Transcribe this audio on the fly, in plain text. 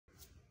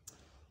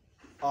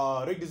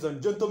Ladies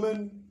and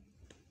gentlemen,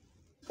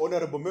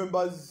 honorable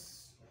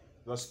members,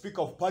 the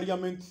Speaker of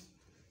Parliament,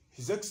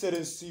 His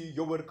Excellency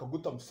Yoweri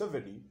Kaguta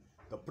Museveni,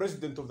 the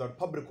President of the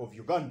Republic of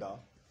Uganda,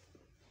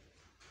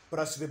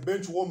 plus the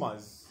bench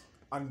warmers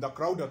and the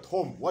crowd at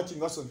home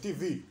watching us on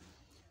TV.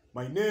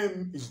 My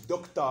name is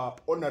Dr.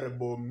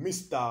 Honorable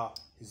Mr.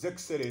 His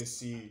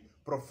Excellency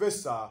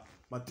Professor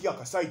Matia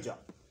Kasaija,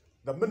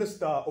 the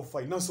Minister of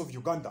Finance of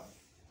Uganda.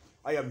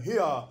 I am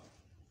here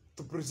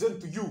to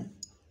present to you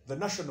the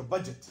national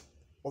budget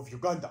of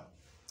Uganda.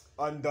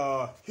 And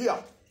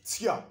it's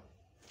here.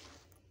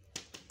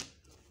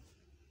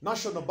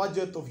 National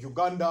budget of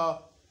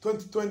Uganda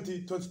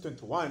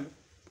 2020-2021,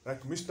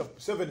 like Mr.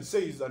 Museveni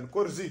says and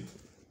calls it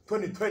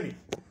 2020.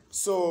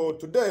 So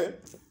today,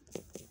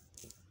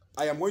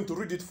 I am going to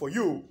read it for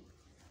you.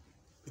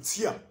 It's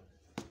here.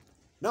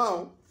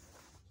 Now,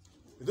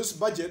 this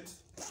budget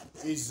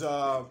is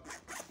not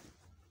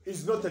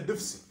a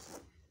deficit.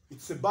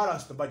 It's a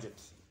balanced budget.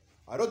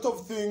 A lot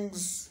of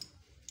things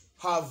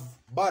have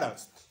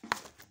balanced.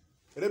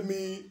 Let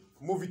me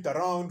move it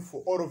around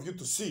for all of you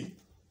to see.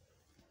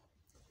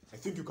 I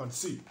think you can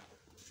see.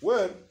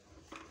 Well,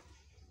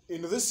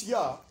 in this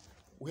year,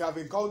 we have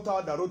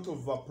encountered a lot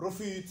of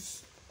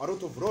profits, a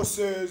lot of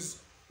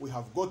losses. We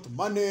have got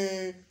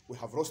money, we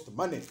have lost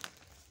money.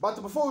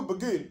 But before we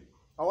begin,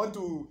 I want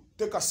to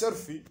take a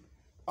selfie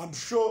and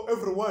show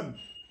everyone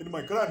in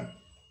my clan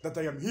that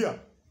I am here.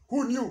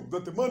 Who knew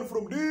that the man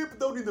from deep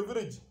down in the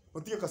village,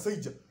 Matia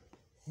Kasaija,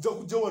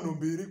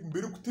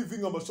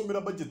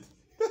 budget.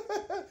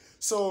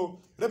 So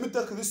let me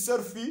take this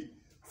selfie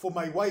for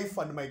my wife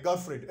and my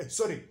girlfriend.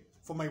 Sorry,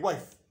 for my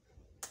wife.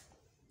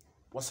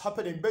 What's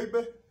happening,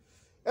 baby?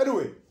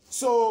 Anyway,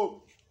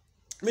 so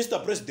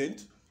Mr.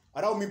 President,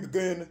 allow me to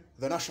begin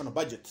the national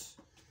budget.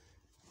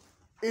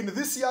 In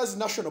this year's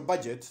national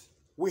budget,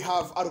 we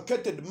have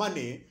allocated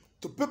money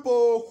to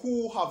people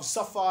who have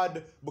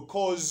suffered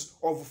because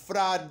of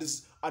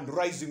floods and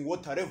rising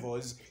water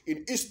levels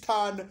in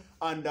eastern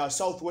and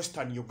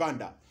southwestern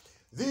Uganda.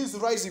 These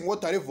rising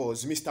water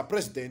levels, Mr.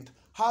 President,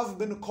 have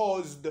been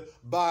caused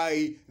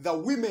by the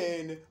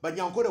women, by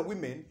Nyankore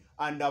women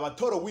and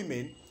Toro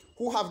women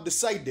who have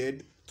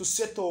decided to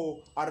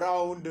settle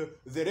around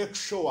the lake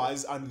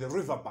shores and the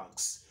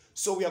riverbanks.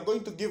 So we are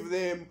going to give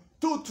them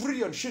 2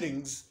 trillion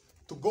shillings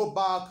to go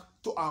back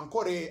to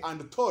Ankore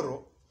and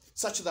Toro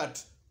such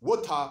that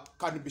water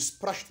can be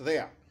splashed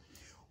there.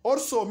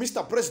 Also,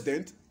 Mr.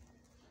 President,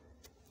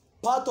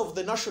 part of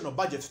the national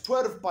budget,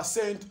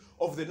 12%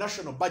 of the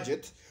national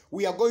budget,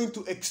 we are going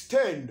to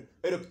extend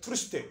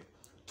electricity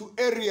to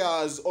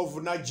areas of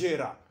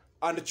Najjera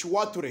and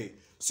Chiwature,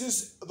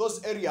 since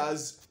those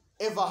areas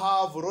ever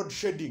have road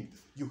shading.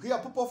 You hear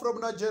people from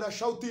Najjera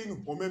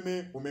shouting,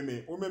 "Omeme,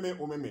 Omeme, Omeme,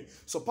 Omeme."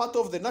 So part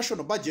of the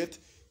national budget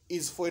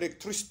is for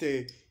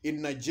electricity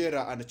in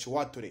Najjera and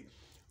Chiwature.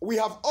 We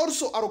have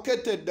also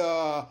allocated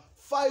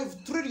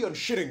 5 trillion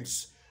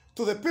shillings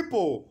to the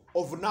people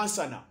of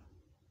Nansana.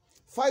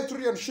 5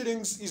 trillion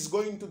shillings is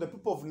going to the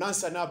people of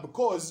Nansana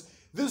because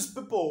these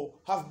people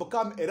have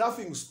become a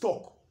laughing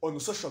stock on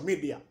social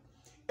media.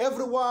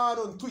 Everyone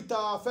on Twitter,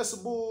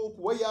 Facebook,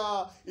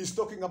 where is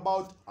talking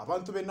about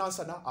abantu be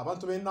Nansana,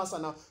 abantu be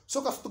Nansana.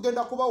 So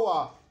kasitugenda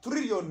kubawa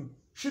trillion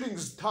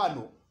shillings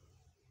 5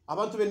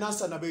 abantu be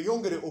Nansana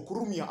beyongere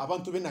okurumya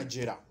abantu be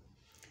Najjera.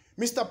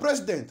 Mr.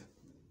 President,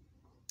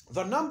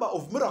 the number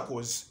of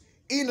miracles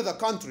in the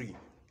country,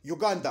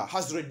 Uganda,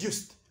 has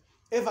reduced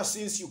ever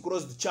since you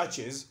closed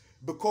churches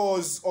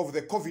because of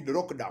the COVID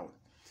lockdown.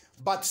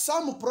 But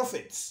some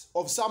prophets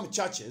of some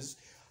churches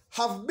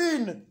have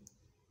been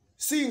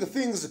seeing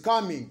things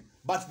coming,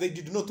 but they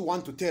did not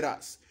want to tell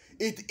us.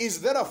 It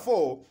is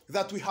therefore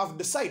that we have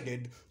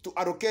decided to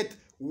allocate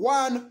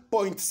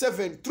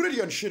 1.7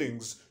 trillion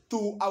shillings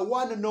to a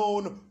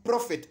one-known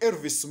prophet,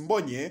 Elvis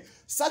Mbonye,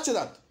 such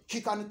that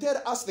he can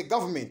tell us, the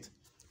government,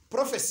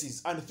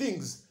 prophecies and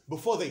things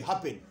before they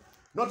happen.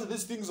 Not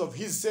these things of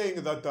his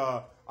saying that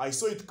I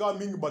saw it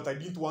coming, but I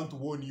didn't want to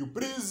warn you.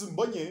 Please,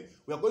 Mbonye,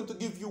 we are going to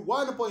give you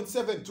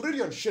 1.7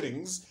 trillion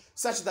shillings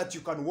such that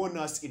you can warn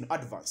us in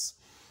advance.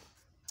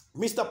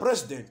 Mr.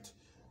 President,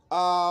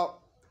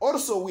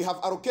 also we have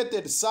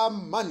allocated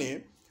some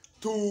money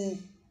to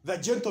the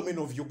gentlemen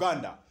of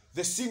Uganda,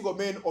 the single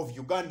men of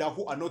Uganda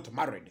who are not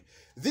married.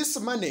 This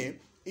money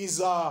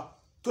is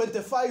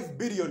 25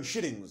 billion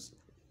shillings.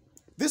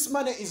 This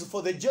money is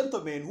for the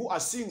gentlemen who are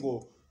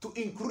single to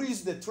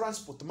increase the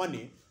transport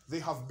money they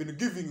have been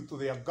giving to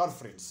their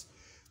girlfriends.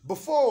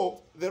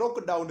 Before the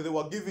lockdown, they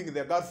were giving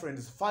their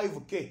girlfriends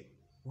 5K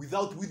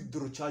without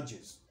withdrawal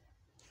charges.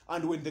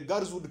 And when the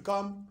girls would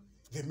come,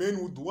 the men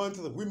would want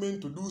the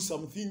women to do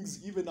some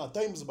things, even at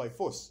times by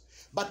force.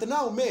 But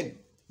now, men,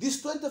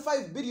 this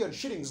 25 billion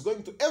shillings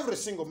going to every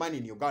single man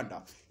in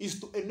Uganda is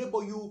to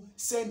enable you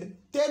send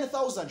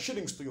 10,000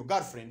 shillings to your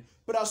girlfriend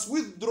plus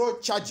withdrawal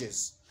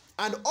charges.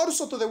 And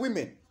also to the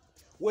women,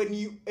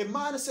 when a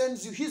man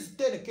sends you his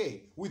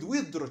 10K with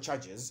withdrawal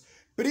charges,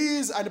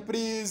 please and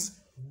please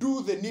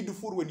do the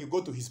needful when you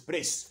go to his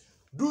place.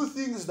 Do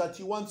things that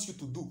he wants you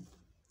to do.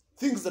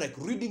 Things like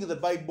reading the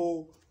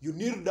Bible, you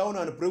kneel down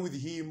and pray with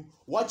him,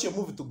 watch a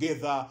movie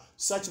together,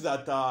 such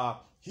that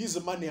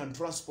his money and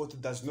transport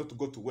does not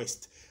go to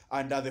waste.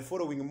 And the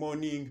following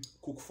morning,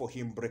 cook for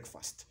him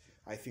breakfast.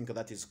 I think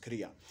that is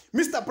clear.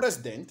 Mr.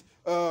 President,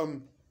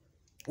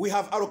 we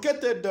have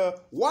allocated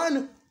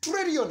 1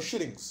 trillion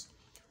shillings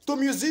to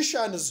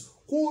musicians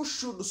who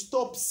should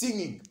stop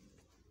singing.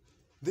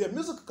 Their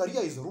music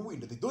career is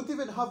ruined. They don't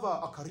even have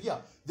a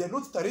career. They're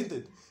not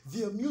talented.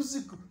 Their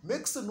music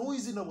makes a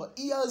noise in our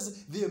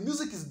ears. Their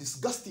music is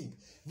disgusting.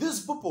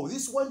 These people,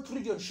 this 1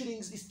 trillion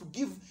shillings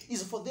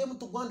is for them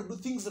to go and do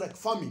things like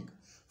farming,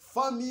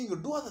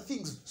 do other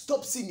things.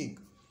 Stop singing.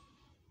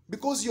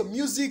 Because your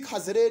music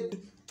has led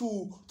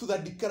to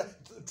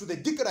the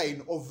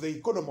decline of the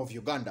economy of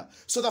Uganda.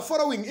 So the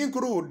following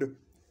include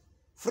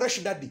Fresh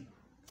Daddy.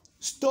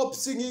 Stop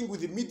singing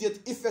with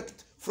immediate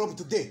effect from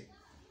today.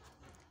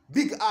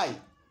 Big Eye.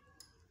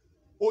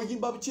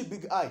 Oyimbabichi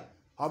Big Eye.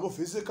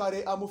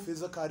 Hamufezekare,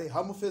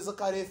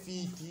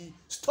 fiti.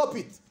 Stop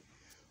it.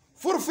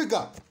 Full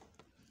figure.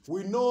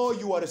 We know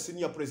you are a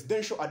senior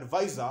presidential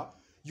advisor.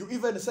 You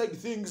even said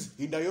things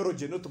in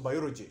biology, not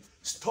biology.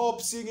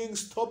 Stop singing,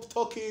 stop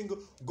talking,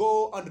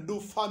 go and do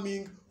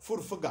farming.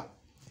 Full figure.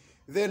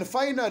 Then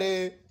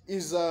finally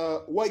is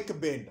White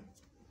Bender.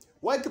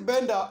 White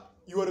Bender,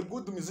 you are a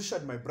good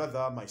musician, my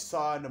brother, my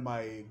son,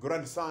 my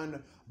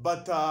grandson.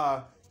 But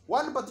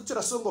one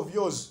particular song of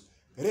yours,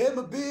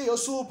 Rem be a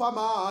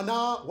Superman.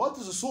 What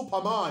is a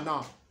Superman?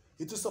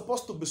 It is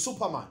supposed to be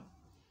Superman.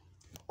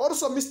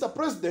 Also, Mr.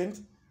 President,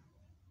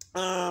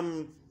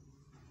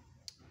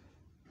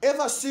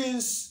 ever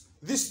since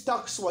this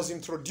tax was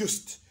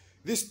introduced,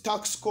 this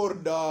tax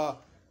called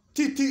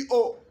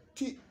TTO,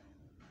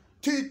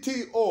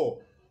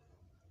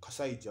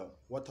 Kasaija,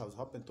 what has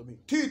happened to me?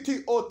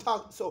 TTO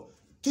tax, so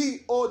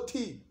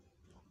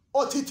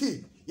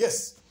OTT,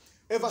 yes.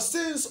 Ever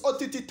since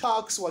OTT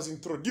tax was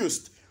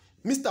introduced,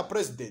 Mr.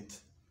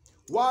 President,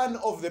 one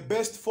of the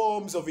best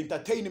forms of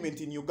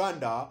entertainment in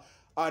Uganda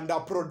and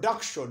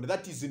production,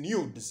 that is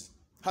nudes,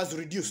 has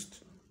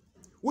reduced,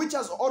 which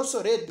has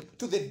also led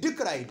to the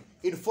decline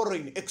in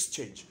foreign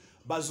exchange.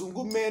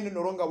 Bazungu men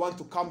no longer want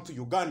to come to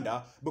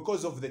Uganda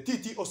because of the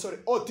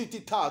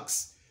OTT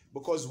tax,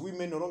 because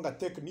women no longer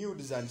take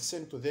nudes and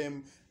send to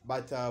them,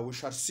 but we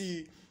shall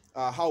see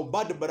how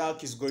Bad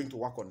Black is going to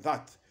work on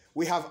that.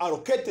 We have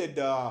allocated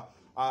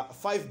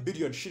 5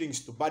 billion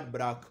shillings to Bad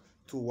Black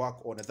to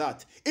work on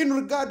that. In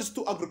regards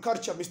to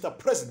agriculture, Mr.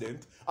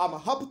 President, I'm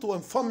happy to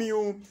inform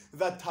you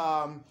that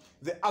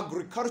the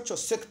agriculture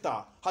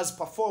sector has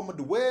performed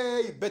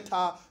way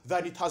better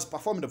than it has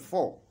performed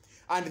before.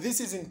 And this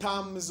is in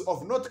terms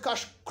of not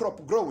cash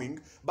crop growing,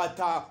 but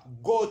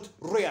goat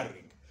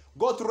rearing.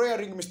 Goat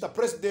rearing, Mr.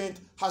 President,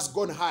 has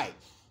gone high.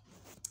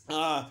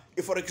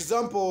 If, for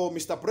example,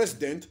 Mr.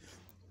 President,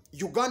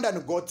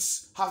 Ugandan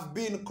goats have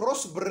been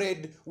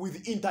crossbred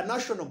with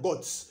international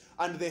goats,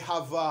 and they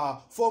have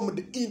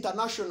formed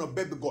international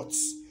baby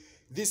goats.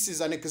 This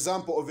is an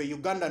example of a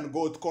Ugandan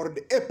goat called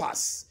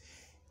Epas.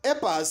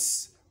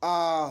 Epas,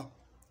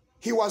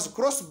 he was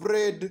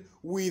crossbred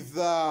with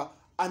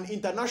an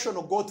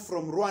international goat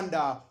from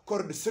Rwanda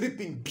called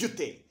Sleeping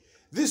Beauty.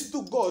 These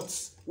two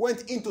goats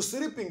went into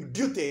Sleeping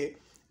Beauty,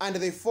 and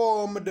they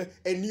formed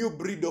a new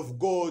breed of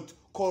goat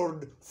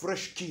called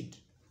Fresh Kid.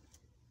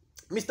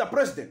 Mr.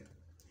 President,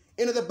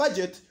 in the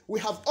budget, we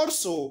have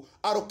also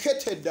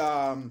allocated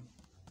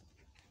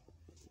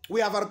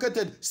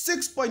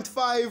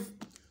 6.5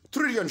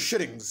 trillion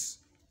shillings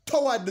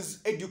towards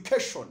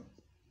education.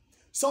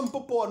 Some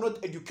people are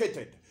not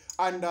educated,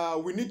 and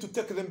we need to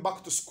take them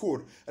back to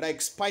school,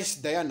 like Spice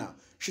Diana.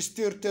 She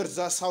still tells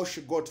us how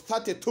she got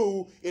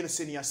 32 in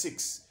Senior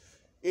 6.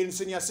 In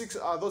Senior 6,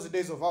 those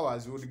days of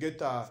ours, we would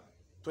get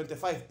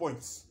 25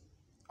 points.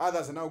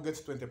 Others now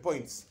get 20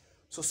 points.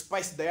 So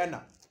Spice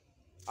Diana,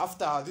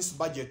 after this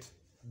budget,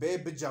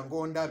 baby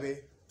Jangondabe,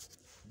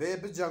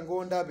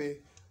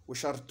 we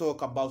shall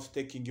talk about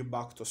taking you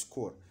back to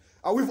school.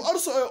 We've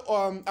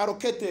also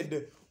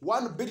allocated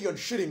 1 billion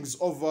shillings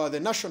of the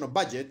national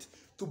budget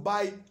to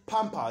buy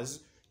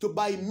Pampers, to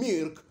buy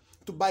milk,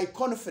 to buy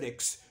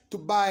cornflakes, to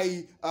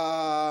buy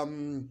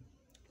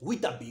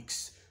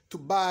Weetabix, to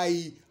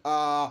buy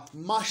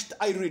mashed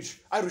Irish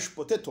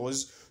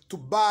potatoes, to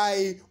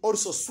buy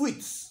also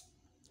sweets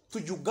to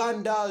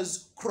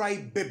Uganda's cry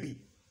baby.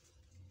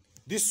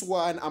 This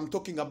one I'm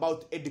talking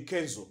about Eddie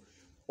Kenzo.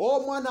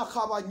 Oh man,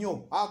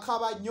 akabanyo.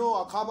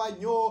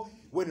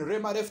 When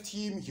Rema left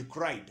him, he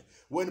cried.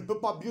 When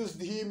people abused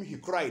him, he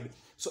cried.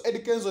 So Eddie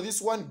Kenzo, this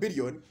 1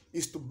 billion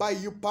is to buy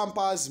you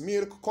Pampers,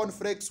 milk,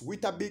 cornflakes,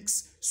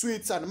 Weetabix,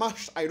 sweets, and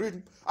mashed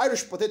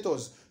Irish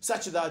potatoes,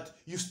 such that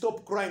you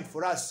stop crying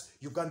for us,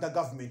 Uganda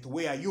government.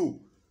 Where are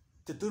you?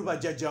 Teturba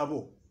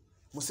Jajabo.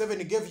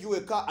 Museveni gave you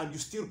a car and you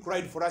still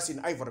cried for us in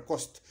Ivory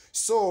Coast.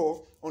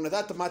 So, on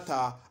that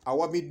matter,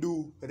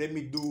 awamidu,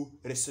 remidu,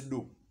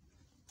 residu.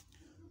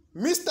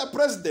 Mr.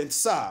 President,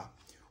 sir,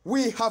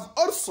 we have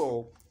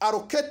also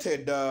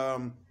allocated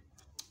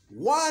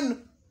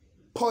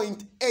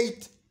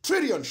 1.8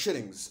 trillion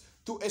shillings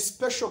to a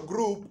special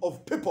group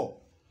of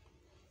people.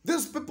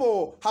 These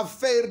people have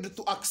failed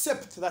to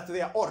accept that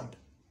they are old.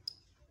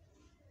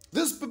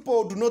 These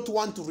people do not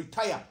want to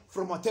retire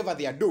from whatever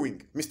they are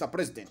doing, Mr.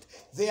 President.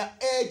 Their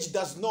age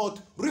does not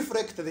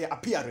reflect their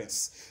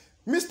appearance.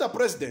 Mr.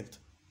 President,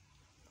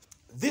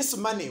 this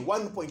money,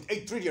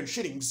 1.8 trillion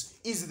shillings,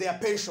 is their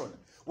pension.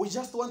 We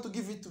just want to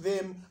give it to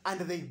them,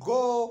 and they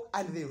go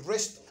and they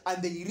rest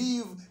and they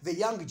leave the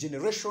young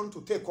generation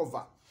to take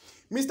over.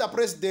 Mr.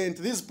 President,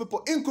 these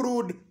people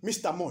include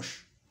Mr. Mosh.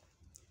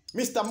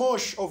 Mr.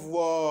 Mosh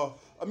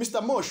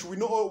Mr. Mosh, we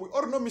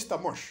all know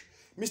Mr. Mosh.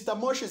 Mr.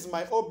 Mosh is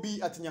my OB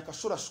at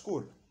Nyakashura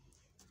School.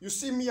 You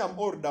see me, I'm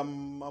old.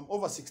 I'm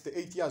over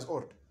 68 years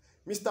old.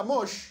 Mr.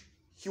 Mosh,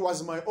 he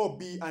was my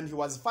OB and he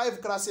was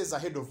 5 classes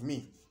ahead of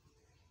me.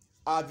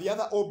 The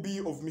other OB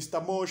of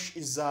Mr. Mosh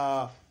is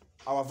our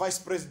Vice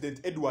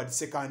President, Edward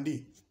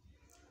Sekandi.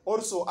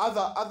 Also,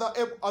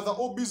 other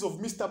OBs of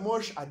Mr.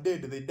 Mosh are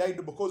dead. They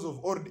died because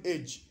of old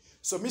age.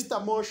 So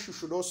Mr. Mosh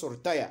should also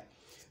retire.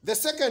 The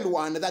second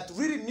one that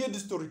really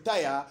needs to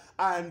retire,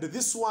 and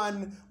this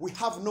one we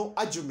have no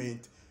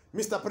argument.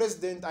 Mr.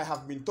 President, I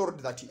have been told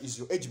that he is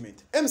your age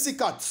mate. MC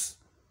Katz.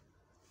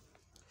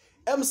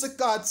 MC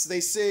Katz, they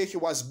say he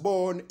was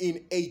born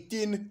in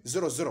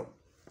 1800.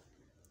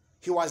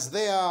 He was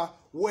there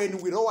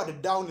when we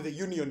lowered down the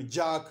Union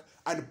Jack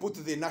and put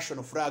the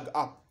national flag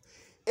up.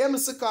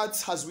 MC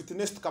Katz has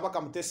witnessed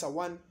Kabaka Mutesa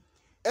 1.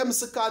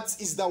 MC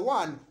Katz is the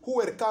one who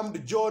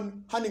welcomed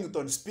John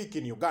Hannington speak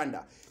in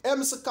Uganda.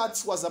 MC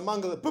Katz was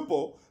among the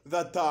people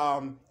that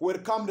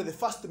welcomed the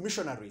first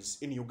missionaries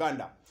in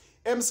Uganda.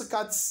 MC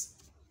Katz,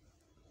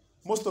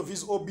 most of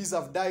his OBs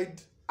have died.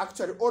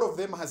 Actually, all of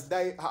them have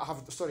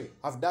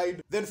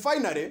died. Then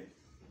finally,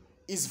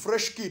 is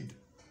Fresh Kid.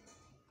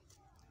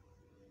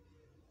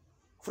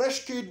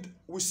 Fresh Kid,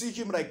 we see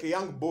him like a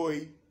young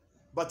boy,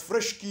 but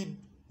Fresh Kid,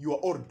 you are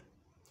old.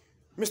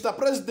 Mr.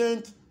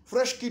 President,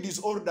 Fresh Kid is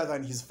older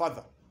than his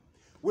father.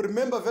 We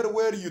remember very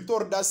well you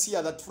told us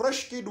here that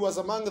Fresh Kid was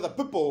among the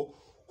people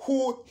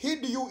who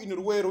hid you in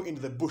Ruero in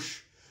the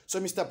bush.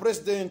 So, Mr.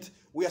 President,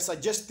 we are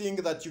suggesting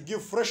that you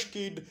give Fresh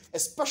Kid a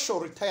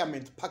special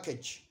retirement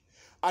package.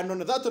 And on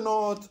that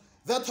note,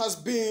 that has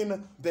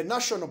been the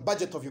national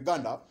budget of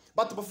Uganda.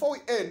 But before we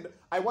end,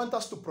 I want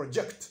us to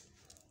project.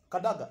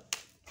 Kadaga.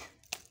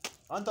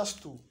 I want us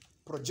to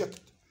project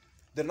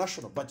the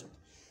national budget.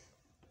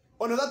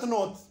 On that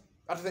note,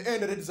 at the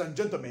end, ladies and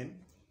gentlemen,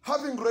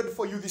 having read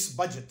for you this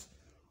budget,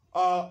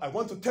 I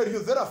want to tell you,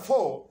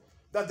 therefore,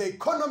 that the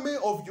economy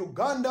of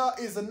Uganda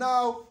is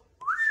now